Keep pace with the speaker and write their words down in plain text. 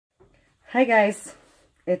Hi guys,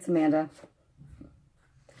 it's Amanda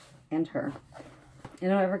and her. I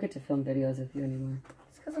don't ever get to film videos with you anymore.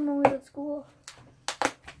 It's because I'm always at school.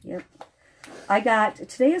 Yep.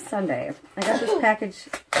 Today is Sunday. I got this package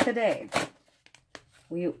today.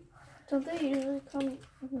 Don't they usually come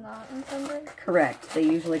not on Sunday? Correct. They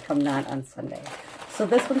usually come not on Sunday. So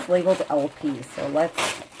this one's labeled LP. So I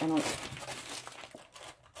don't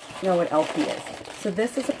know what LP is. So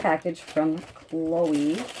this is a package from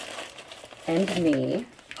Chloe and me.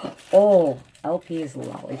 Oh, LP is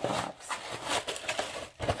Lollipops.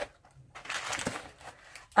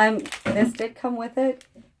 This did come with it,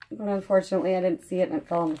 but unfortunately I didn't see it and it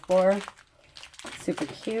fell on the floor. Super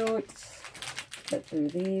cute. Put through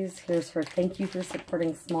these. Here's her thank you for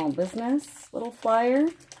supporting small business little flyer.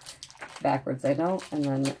 Backwards, I know. And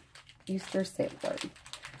then Easter sampler.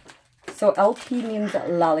 So LP means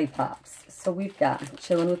lollipops. So we've got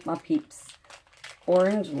chilling with my peeps.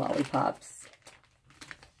 Orange lollipops.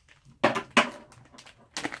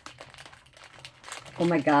 Oh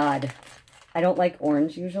my god. I don't like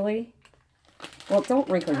orange usually. Well, don't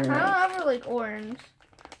wrinkle your nose. I don't ever like orange.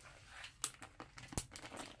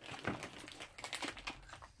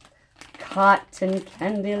 Cotton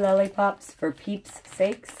candy lollipops for peeps'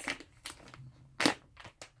 sakes.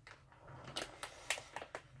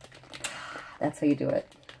 That's how you do it.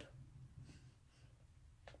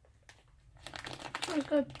 That's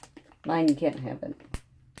good. Mine, you can't have it.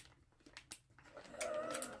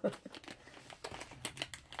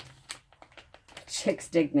 Chicks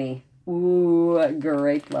dig me. Ooh,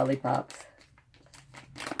 grape lollipops.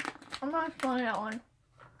 I'm not smelling that one.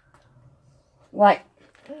 What?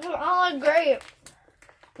 I don't like grape.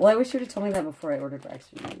 Well, I wish you would have told me that before I ordered Rex.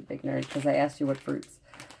 You're a big nerd, because I asked you what fruits.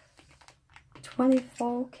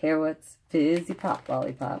 24 carrots, fizzy pop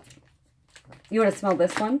lollipop. You want to smell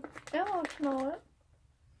this one? Yeah, I'll smell it.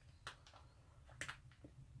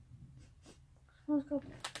 Smells good.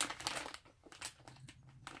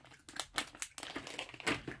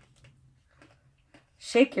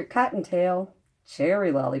 Shake your cottontail,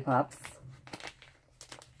 cherry lollipops.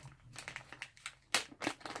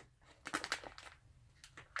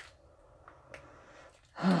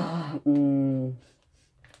 Will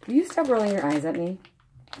you stop rolling your eyes at me?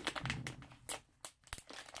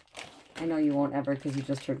 I know you won't ever because you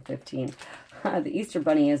just turned 15. The Easter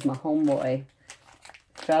Bunny is my homeboy.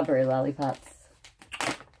 Strawberry lollipops.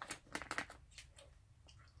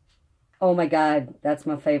 Oh my god, that's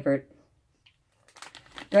my favorite.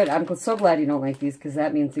 Good, I'm so glad you don't like these because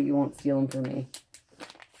that means that you won't steal them from me.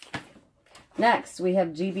 Next, we have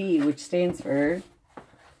GB, which stands for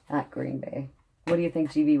not Green Bay. What do you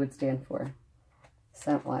think GB would stand for,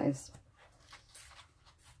 scent-wise?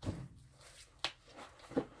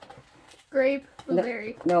 Grape,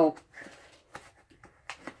 blueberry. No.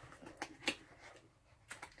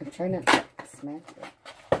 I'm trying not to smack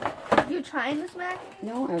it. You trying to smack me?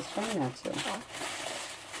 No, I was trying not to. Oh.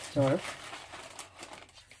 Sure.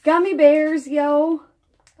 Gummy bears, yo.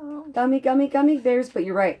 Oh. Gummy bears. But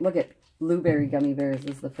you're right. Look at blueberry gummy bears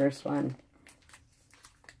is the first one.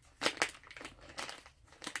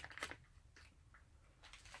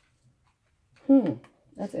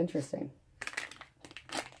 That's interesting.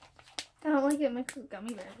 I don't like it mixed with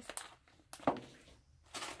gummy bears.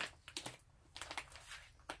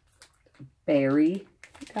 Berry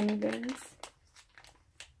gummy bears.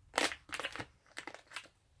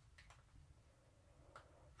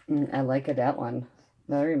 I like that one.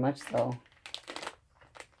 Very much so.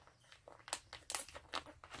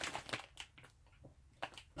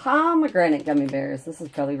 Pomegranate gummy bears. This is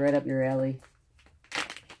probably right up your alley.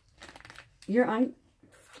 You're on...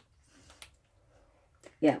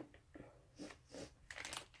 Yeah.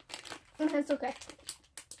 It's okay.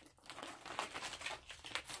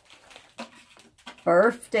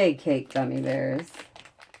 Birthday cake gummy bears.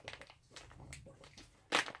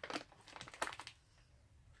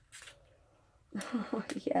 Oh,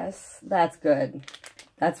 yes. That's good.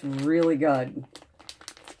 That's really good.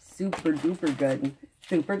 Super duper good.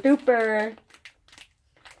 Super duper.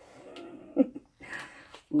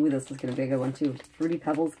 Ooh, this is going to be a good one too. Fruity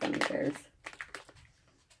Pebbles gummy bears.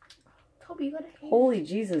 Toby, you gotta hate. Holy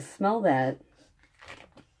Jesus, smell that.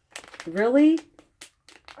 Really?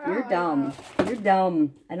 You're dumb. You're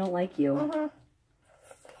dumb. I don't like you.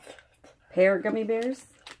 Pear gummy bears?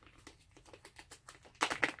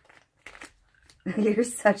 You're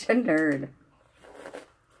such a nerd.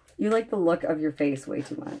 You like the look of your face way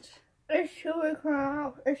too much. It's super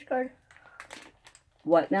crap. It's good.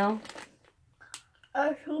 What now?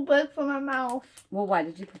 It's too big for my mouth. Well, why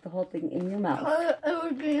did you put the whole thing in your mouth? It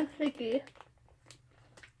was being sticky.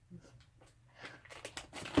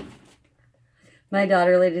 My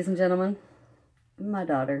daughter, ladies and gentlemen. My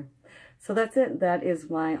daughter. So that's it. That is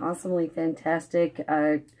my awesomely fantastic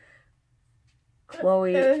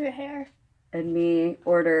Chloe There's your hair. and me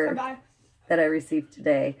order Goodbye. that I received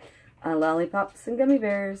today. Lollipops and Gummy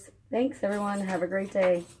Bears. Thanks, everyone. Have a great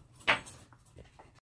day.